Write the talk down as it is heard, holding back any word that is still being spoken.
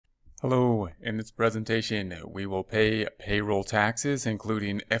Hello, in this presentation we will pay payroll taxes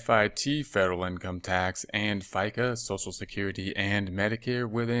including FIT, federal income tax, and FICA, Social Security, and Medicare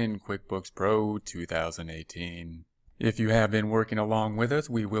within QuickBooks Pro 2018. If you have been working along with us,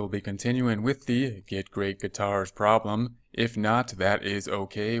 we will be continuing with the Get Great Guitars problem. If not, that is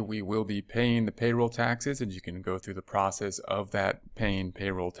okay. We will be paying the payroll taxes, and you can go through the process of that paying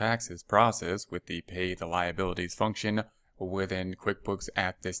payroll taxes process with the Pay the Liabilities function within QuickBooks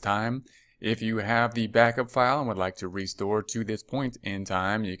at this time. If you have the backup file and would like to restore to this point in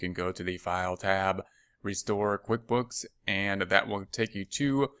time, you can go to the File tab, Restore QuickBooks, and that will take you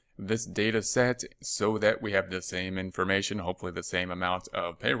to this data set so that we have the same information, hopefully the same amount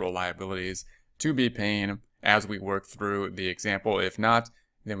of payroll liabilities to be paying as we work through the example. If not,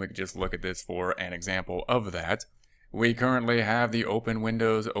 then we can just look at this for an example of that. We currently have the open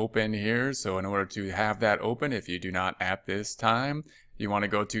windows open here, so in order to have that open, if you do not at this time, you want to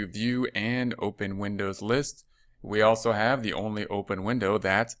go to View and Open Windows List. We also have the only open window,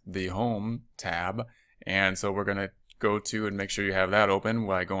 that's the Home tab, and so we're going to go to and make sure you have that open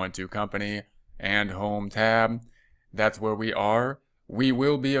by going to Company and Home tab. That's where we are. We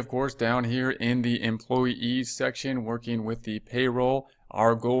will be, of course, down here in the Employees section working with the payroll.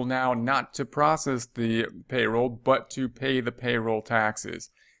 Our goal now not to process the payroll, but to pay the payroll taxes.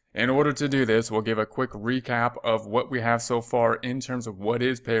 In order to do this, we'll give a quick recap of what we have so far in terms of what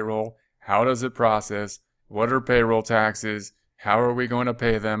is payroll, how does it process, what are payroll taxes, how are we going to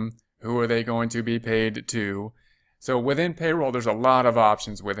pay them, who are they going to be paid to. So within payroll, there's a lot of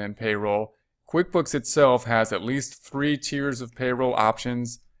options within payroll. QuickBooks itself has at least 3 tiers of payroll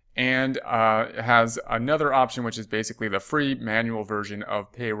options, and has another option which is basically the free manual version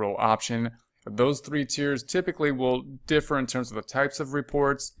of payroll option. Those 3 tiers typically will differ in terms of the types of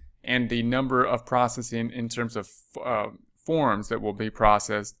reports and the number of processing in terms of forms that will be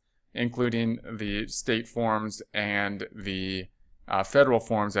processed, including the state forms and the federal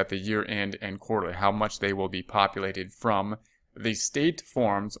forms at the year end and quarterly, how much they will be populated from. The state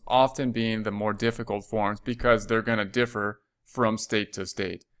forms often being the more difficult forms because they're going to differ from state to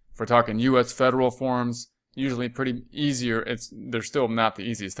state. If we're talking U.S. federal forms, usually pretty easier. They're still not the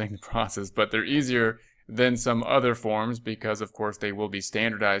easiest thing to process, but they're easier than some other forms because, of course, they will be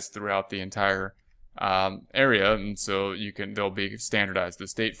standardized throughout the entire area, and so they'll be standardized. The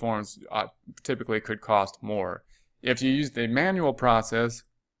state forms typically could cost more. If you use the manual process,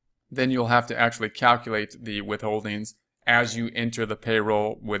 then you'll have to actually calculate the withholdings as you enter the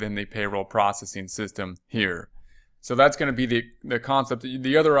payroll within the payroll processing system here. So that's going to be the concept.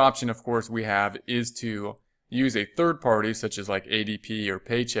 The other option, of course, we have is to use a third party, such as like ADP or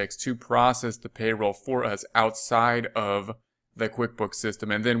Paychex, to process the payroll for us outside of the QuickBooks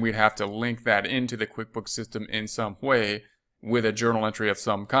system. And then we'd have to link that into the QuickBooks system in some way with a journal entry of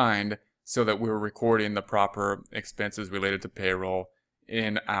some kind so that we're recording the proper expenses related to payroll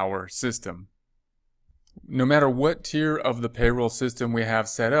in our system. No matter what tier of the payroll system we have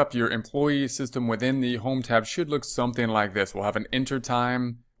set up, your employee system within the Home tab should look something like this. We'll have an enter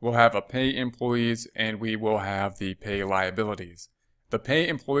time, we'll have a pay employees, and we will have the pay liabilities. The pay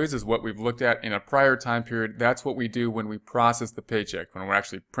employees is what we've looked at in a prior time period. That's what we do when we process the paycheck, when we're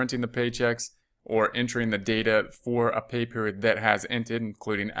actually printing the paychecks or entering the data for a pay period that has ended,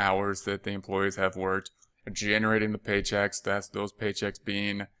 including hours that the employees have worked, generating the paychecks. That's those paychecks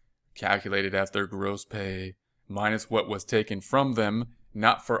being calculated as their gross pay minus what was taken from them,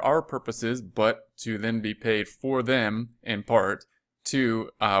 not for our purposes, but to then be paid for them in part to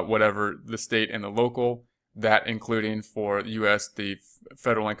whatever the state and the local, that including for U.S. the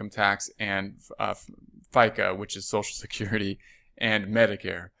federal income tax and FICA, which is Social Security, and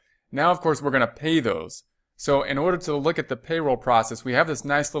Medicare. Now, of course, we're going to pay those. So in order to look at the payroll process, we have this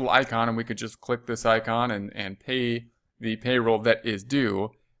nice little icon, and we could just click this icon and pay the payroll that is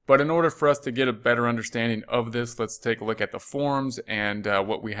due. But in order for us to get a better understanding of this, let's take a look at the forms and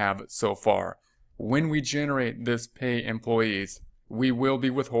what we have so far. When we generate this pay employees, we will be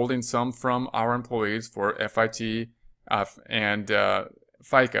withholding some from our employees for FIT and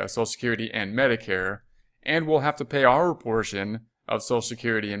FICA, Social Security, and Medicare, and we'll have to pay our portion of Social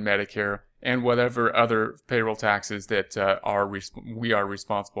Security and Medicare and whatever other payroll taxes that we are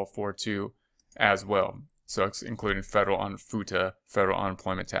responsible for too as well. So it's including federal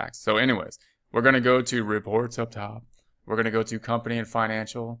unemployment tax. So anyways, we're going to go to reports up top. We're going to go to company and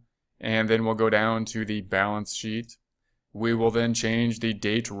financial, and then we'll go down to the balance sheet. We will then change the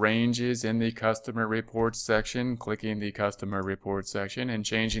date ranges in the customer reports section, clicking the customer reports section and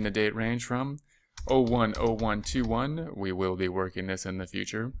changing the date range from 01/01/21. We will be working this in the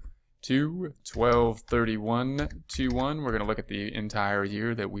future to 12/31/21. We're going to look at the entire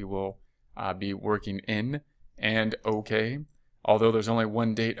year that we will be working in, and OK. Although there's only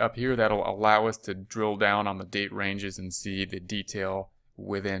one date up here, that'll allow us to drill down on the date ranges and see the detail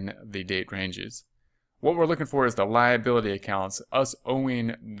within the date ranges. What we're looking for is the liability accounts, us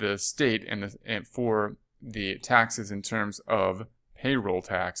owing the state and for the taxes in terms of payroll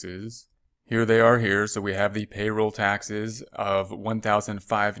taxes. Here they are here. So we have the payroll taxes of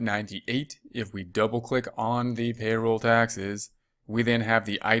 $1,598. If we double click on the payroll taxes, we then have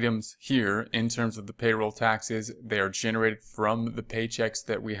the items here in terms of the payroll taxes. They are generated from the paychecks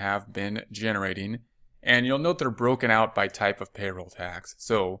that we have been generating. And you'll note they're broken out by type of payroll tax.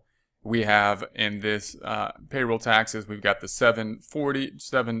 So we have in this payroll taxes, we've got the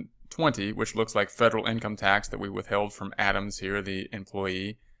 $720, which looks like federal income tax that we withheld from Adams here, the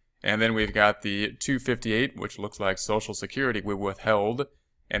employee. And then we've got the $258, which looks like Social Security we withheld.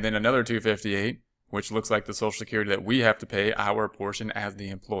 And then another $258, which looks like the Social Security that we have to pay our portion as the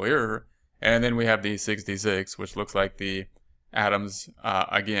employer. And then we have the $66, which looks like the Adams,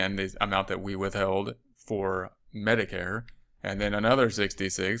 again, the amount that we withheld for Medicare. And then another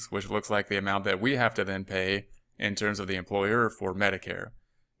 $66, which looks like the amount that we have to then pay in terms of the employer for Medicare.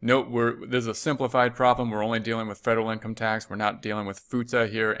 Note, this is a simplified problem. We're only dealing with federal income tax. We're not dealing with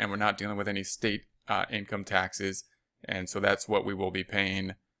FUTA here, and we're not dealing with any state income taxes. And so that's what we will be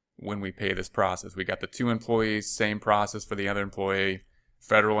paying when we pay this process. We got the 2 employees, same process for the other employee,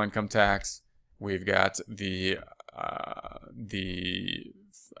 federal income tax. We've got the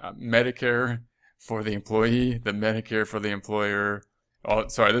Medicare for the employee, the Medicare for the employer. Oh,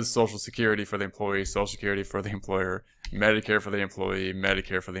 sorry, this is Social Security for the employee, Social Security for the employer, Medicare for the employee,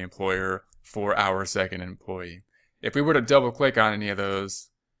 Medicare for the employer for our second employee. If we were to double click on any of those,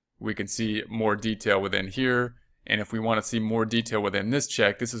 we can see more detail within here. And if we want to see more detail within this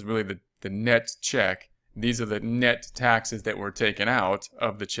check, this is really the net check. These are the net taxes that were taken out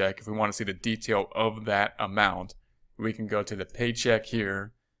of the check. If we want to see the detail of that amount, we can go to the paycheck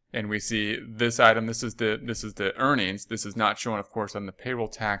here. And we see this item, this is the earnings. This is not shown, of course, on the payroll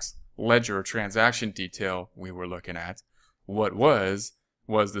tax ledger or transaction detail we were looking at. What was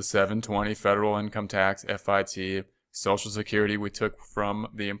the $720 federal income tax, FIT, Social Security we took from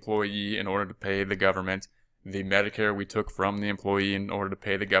the employee in order to pay the government, the Medicare we took from the employee in order to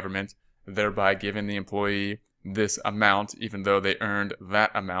pay the government, thereby giving the employee this amount even though they earned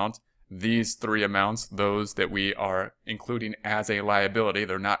that amount. These 3 amounts, those that we are including as a liability,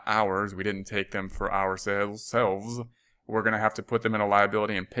 they're not ours. We didn't take them for ourselves. We're going to have to put them in a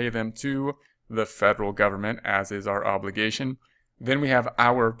liability and pay them to the federal government, as is our obligation. Then we have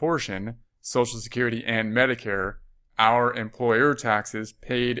our portion, Social Security and Medicare, our employer taxes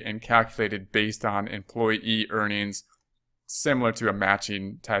paid and calculated based on employee earnings, similar to a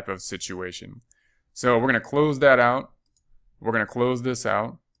matching type of situation. So we're going to close that out. We're going to close this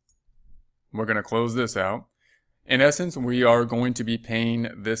out. We're going to close this out. In essence, we are going to be paying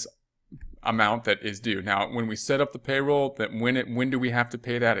this amount that is due. Now, when we set up the payroll, when do we have to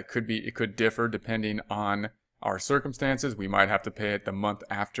pay that? It could differ depending on our circumstances. We might have to pay it the month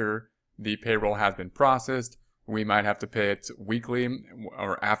after the payroll has been processed. We might have to pay it weekly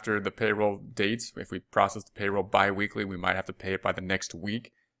or after the payroll dates. If we process the payroll bi-weekly, we might have to pay it by the next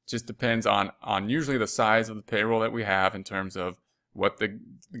week. Just depends on usually the size of the payroll that we have in terms of what the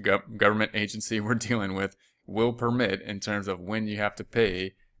government agency we're dealing with will permit in terms of when you have to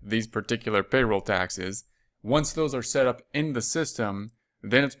pay these particular payroll taxes. Once those are set up in the system,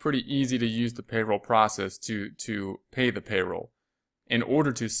 then it's pretty easy to use the payroll process to pay the payroll. In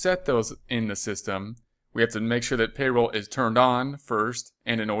order to set those in the system, we have to make sure that payroll is turned on first,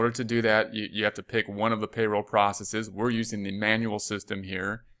 and in order to do that, you have to pick one of the payroll processes. We're using the manual system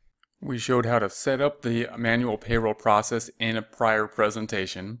here. We showed how to set up the manual payroll process in a prior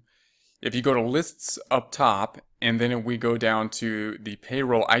presentation. If you go to lists up top, and then we go down to the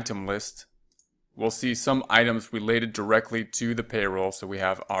payroll item list, we'll see some items related directly to the payroll. So we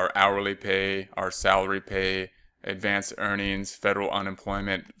have our hourly pay, our salary pay, advanced earnings, federal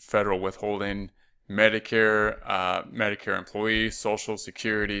unemployment, federal withholding, Medicare, Medicare employee, Social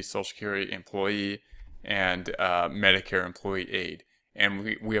Security employee, and Medicare employee aid.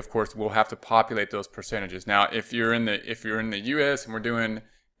 And we of course will have to populate those percentages. Now, if you're in the U.S. and we're doing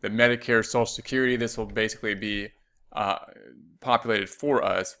the Medicare Social Security, this will basically be populated for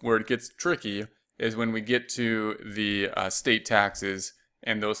us. Where it gets tricky is when we get to the state taxes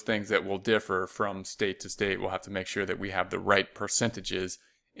and those things that will differ from state to state. We'll have to make sure that we have the right percentages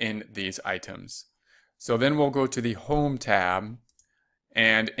in these items. So then we'll go to the Home tab.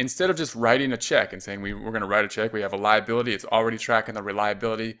 And instead of just writing a check and saying we're going to write a check, we have a liability, it's already tracking the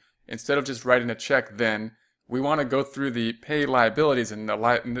reliability. instead of just writing a check then, we want to go through the pay liabilities, and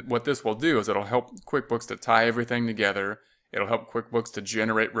what this will do is it'll help QuickBooks to tie everything together. It'll help QuickBooks to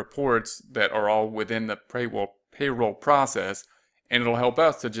generate reports that are all within the payroll process, and it'll help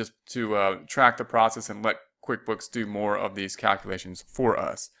us to track the process and let QuickBooks do more of these calculations for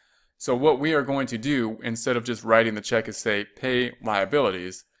us. So what we are going to do, instead of just writing the check, is say pay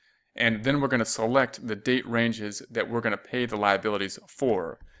liabilities, and then we're going to select the date ranges that we're going to pay the liabilities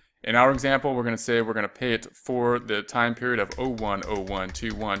for. In our example, we're going to say we're going to pay it for the time period of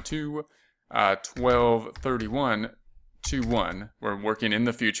 01/01/21 to 12/31/21. We're working in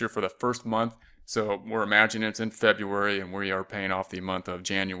the future for the first month, so we're imagining it's in February, and we are paying off the month of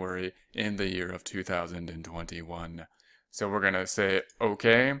January in the year of 2021. So we're going to say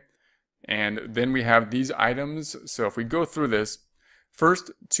OK, and then we have these items. So if we go through this,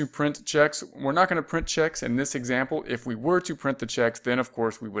 first, to print checks, we're not going to print checks in this example. If we were to print the checks, then of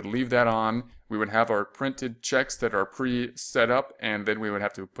course we would leave that on. We would have our printed checks that are pre-set up, and then we would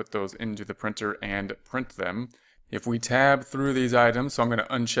have to put those into the printer and print them. If we tab through these items, so I'm going to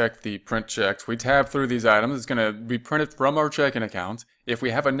uncheck the print checks. We tab through these items, it's going to be printed from our checking account. If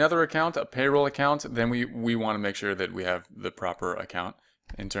we have another account, a payroll account, then we want to make sure that we have the proper account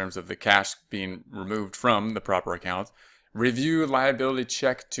in terms of the cash being removed from the proper account. Review liability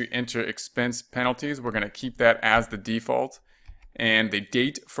check to enter expense penalties. We're going to keep that as the default. And the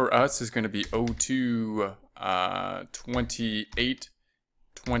date for us is going to be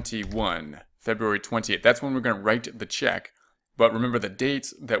 02/28/21, February 28th. That's when we're going to write the check. But remember, the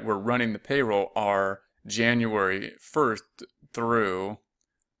dates that we're running the payroll are January 1st through,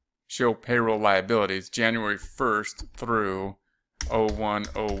 show payroll liabilities, January 1st through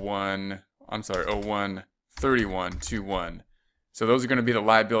 01/31/21. So those are going to be the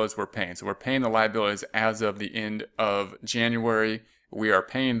liabilities we're paying. So we're paying the liabilities as of the end of January. We are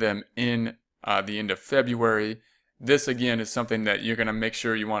paying them in the end of February. This again is something that you're going to make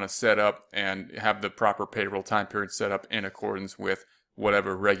sure you want to set up and have the proper payroll time period set up in accordance with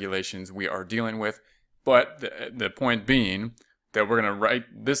whatever regulations we are dealing with. But the point being that we're going to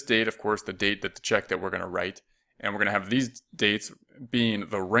write this date, of course, the date that the check that we're going to write. And we're going to have these dates being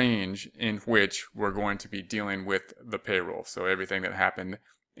the range in which we're going to be dealing with the payroll. So everything that happened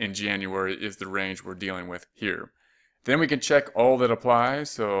in January is the range we're dealing with here. Then we can check all that applies.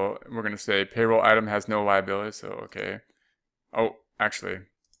 So we're going to say payroll item has no liability. So, okay. Oh, actually,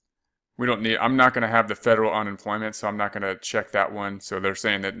 we don't need, I'm not going to have the federal unemployment, so I'm not going to check that one. So they're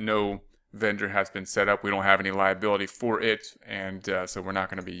saying that no vendor has been set up. We don't have any liability for it. And so we're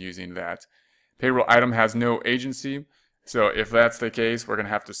not going to be using that. Payroll item has no agency, so if that's the case, we're going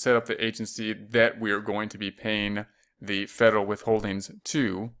to have to set up the agency that we are going to be paying the federal withholdings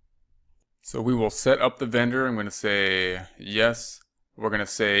to. So we will set up the vendor. I'm going to say yes. We're going to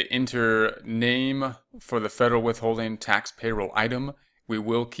say enter name for the federal withholding tax payroll item. We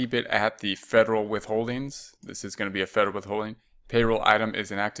will keep it at the federal withholdings. This is going to be a federal withholding. Payroll item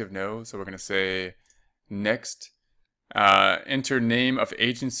is inactive, no, so we're going to say next. Enter name of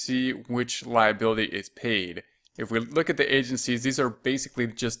agency, which liability is paid. If we look at the agencies, these are basically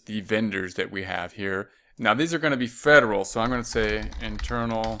just the vendors that we have here. Now these are going to be federal, so I'm going to say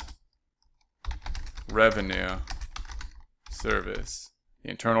Internal Revenue Service.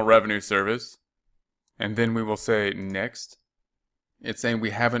 The Internal Revenue Service. And then we will say next. It's saying we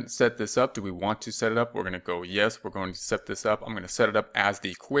haven't set this up. Do we want to set it up? We're going to go yes, we're going to set this up. I'm going to set it up as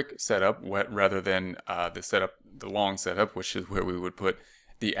the quick setup rather than the long setup, which is where we would put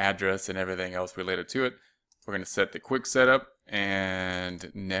the address and everything else related to it. We're going to set the quick setup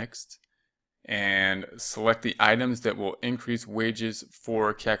and next, and select the items that will increase wages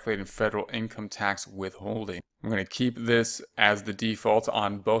for calculating federal income tax withholding. I'm going to keep this as the default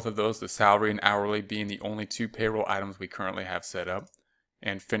on both of those, the salary and hourly being the only two payroll items we currently have set up,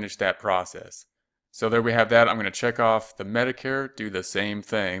 and finish that process. So there we have that. I'm going to check off the Medicare, do the same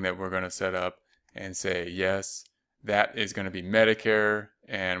thing that we're going to set up, and say yes, that is going to be Medicare,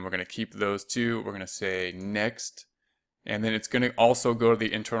 and we're going to keep those two. We're going to say next, and then it's going to also go to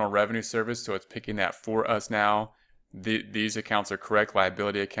the Internal Revenue Service, so it's picking that for us now. These accounts are correct.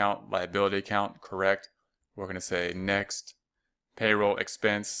 Liability account, correct. We're going to say next. Payroll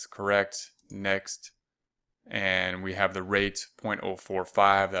expense, correct, next. And we have the rate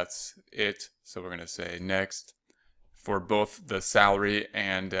 0.045, that's it. So we're going to say next. For both the salary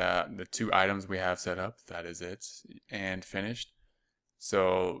and the two items we have set up, that is it, and finished.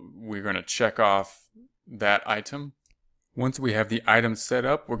 So we're going to check off that item. Once we have the item set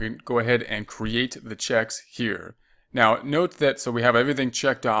up, we're going to go ahead and create the checks here. Now note that, so we have everything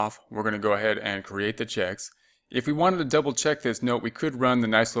checked off, we're going to go ahead and create the checks. If we wanted to double check this note, we could run the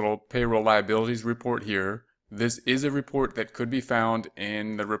nice little payroll liabilities report here. This is a report that could be found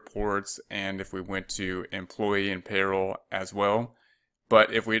in the reports, and if we went to employee and payroll as well.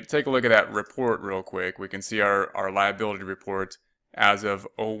 But if we take a look at that report real quick, we can see our liability report as of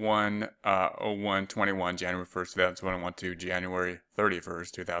 01/01/21, January 1st, 2021 to January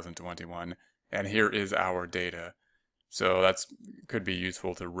 31st, 2021. And here is our data. So that's could be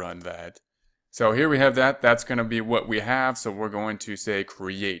useful to run that. So here we have that. That's going to be what we have. So we're going to say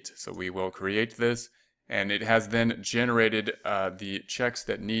create. So we will create this, and it has then generated the checks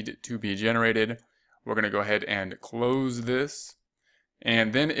that need to be generated. We're going to go ahead and close this.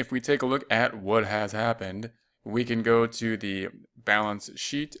 And then if we take a look at what has happened, we can go to the balance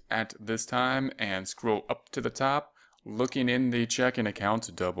sheet at this time and scroll up to the top, looking in the checking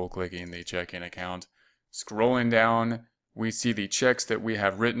account, double clicking the checking account. Scrolling down, we see the checks that we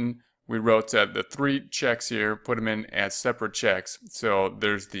have written. We wrote the 3 checks here, put them in as separate checks. So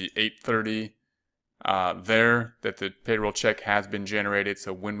there's the 830 there that the payroll check has been generated.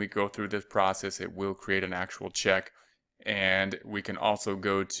 So when we go through this process, it will create an actual check. And we can also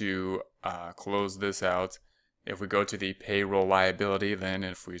go to close this out. If we go to the payroll liability, then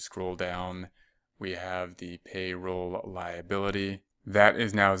if we scroll down, we have the payroll liability. That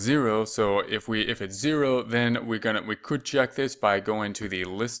is now 0. So if it's 0, then we could check this by going to the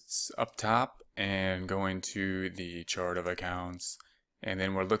lists up top and going to the chart of accounts. And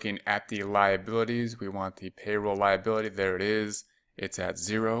then we're looking at the liabilities. We want the payroll liability. There it is. It's at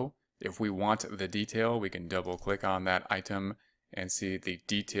 0. If we want the detail, we can double click on that item and see the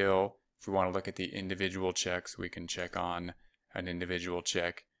detail. If we want to look at the individual checks, we can check on an individual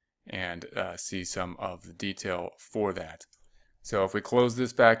check and see some of the detail for that. So if we close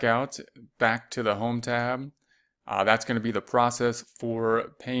this back out, back to the Home tab, that's going to be the process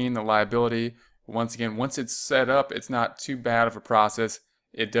for paying the liability. Once again, once it's set up, it's not too bad of a process.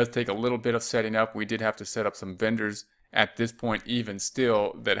 It does take a little bit of setting up. We did have to set up some vendors at this point, even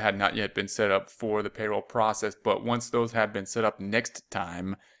still, that had not yet been set up for the payroll process. But once those had been set up next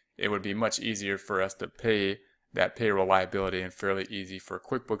time, it would be much easier for us to pay that payroll liability, and fairly easy for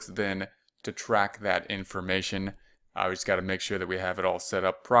QuickBooks then to track that information. We just got to make sure that we have it all set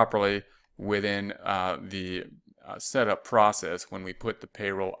up properly within the setup process when we put the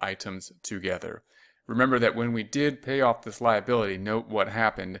payroll items together. Remember that when we did pay off this liability, note what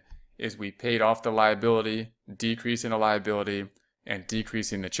happened is we paid off the liability, decreasing the liability, and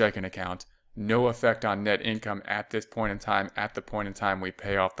decreasing the checking account. No effect on net income at this point in time, at the point in time we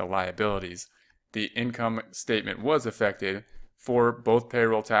pay off the liabilities. The income statement was affected for both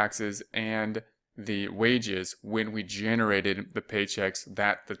payroll taxes and the wages when we generated the paychecks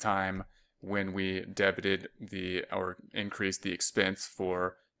at the time when we debited or increased the expense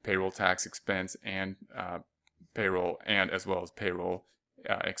for payroll tax expense and payroll, and as well as payroll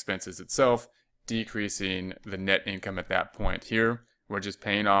expenses itself, decreasing the net income at that point. Here we're just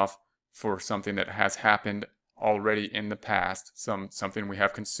paying off for something that has happened already in the past, something we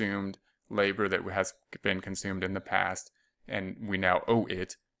have consumed, labor that has been consumed in the past, and we now owe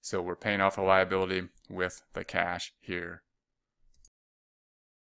it. So we're paying off a liability with the cash here.